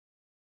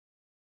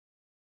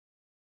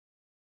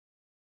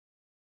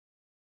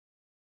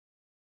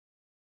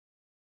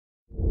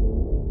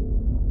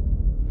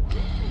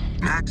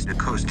Max de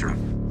Costa,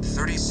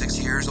 36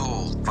 years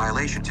old.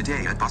 Violation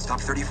today at bus stop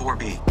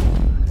 34B.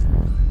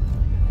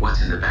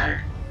 What's in the bag?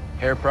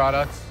 Hair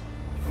products,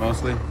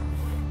 mostly.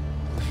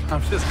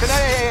 I'm just gonna,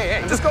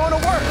 hey, just going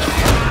to work.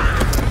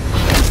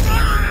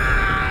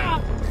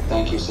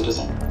 Thank you,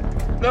 citizen.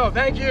 No,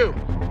 thank you.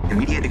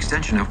 Immediate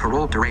extension of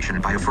parole duration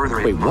by a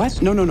further 8 Wait,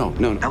 months. what?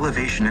 No.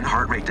 Elevation in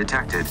heart rate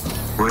detected.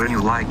 Would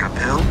you like a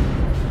pill?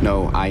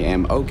 No, I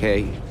am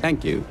okay.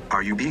 Thank you.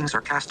 Are you being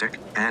sarcastic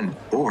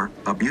and/or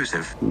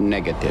abusive?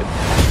 Negative.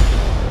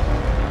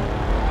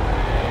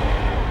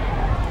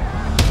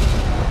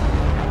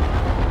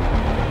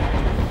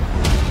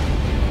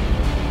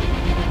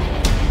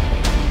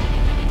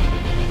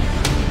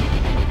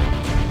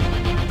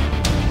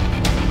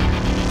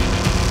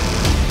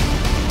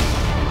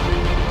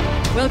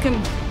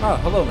 Welcome. Oh,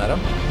 hello, madam.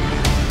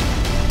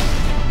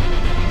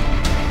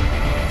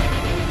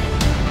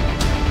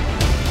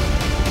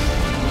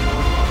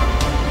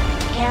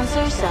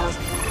 Cancer cells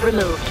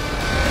removed.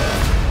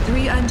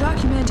 3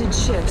 undocumented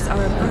ships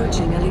are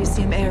approaching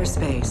Elysium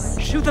airspace.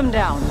 Shoot them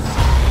down.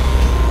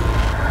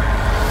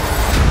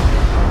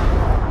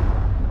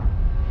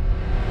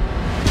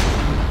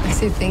 I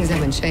see things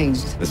haven't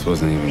changed. This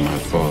wasn't even my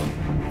fault.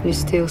 You're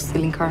still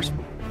stealing cars?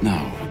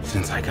 No.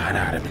 Since I got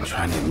out, I've been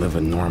trying to live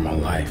a normal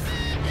life.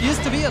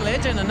 Used to be a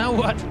legend, and now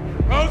what?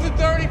 Rhodes at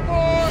 34!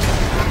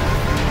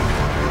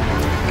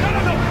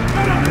 No!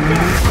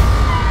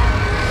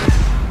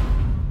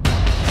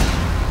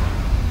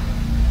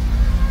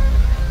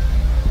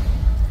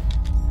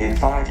 In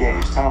 5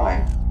 days'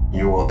 time,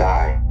 you will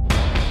die.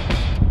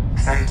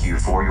 Thank you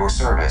for your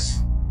service.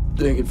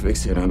 They can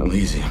fix it on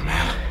Elysium,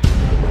 man.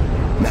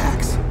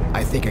 Max,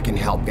 I think I can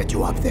help get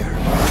you up there.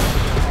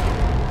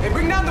 Hey,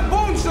 bring down the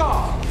bone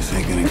saw! This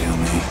ain't gonna kill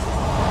me.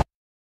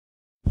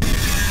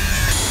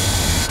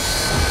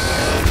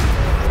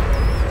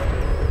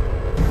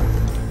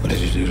 What did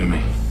you do to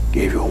me?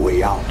 Gave you a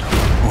way out.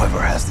 Whoever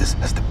has this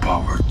has the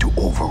power to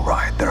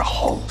override their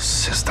whole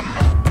system.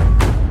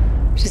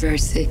 She's very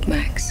sick,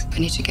 Max. I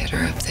need to get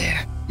her up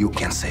there. You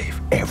can save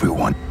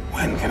everyone.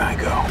 When can I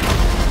go?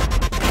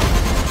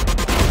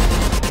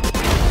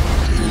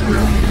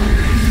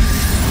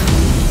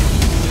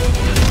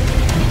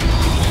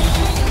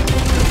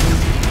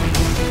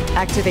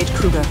 Activate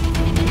Kruger.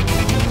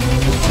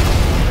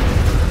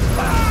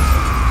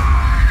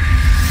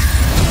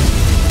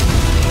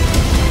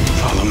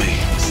 Follow me.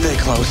 Stay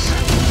close.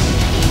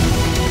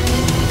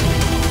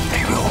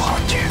 They will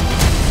hunt you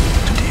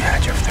to the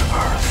edge of the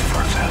earth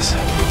for this.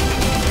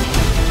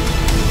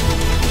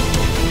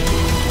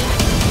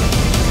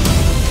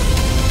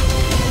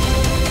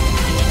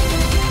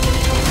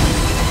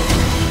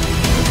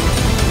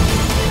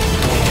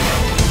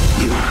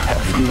 You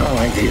have no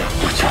idea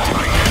what you're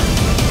doing.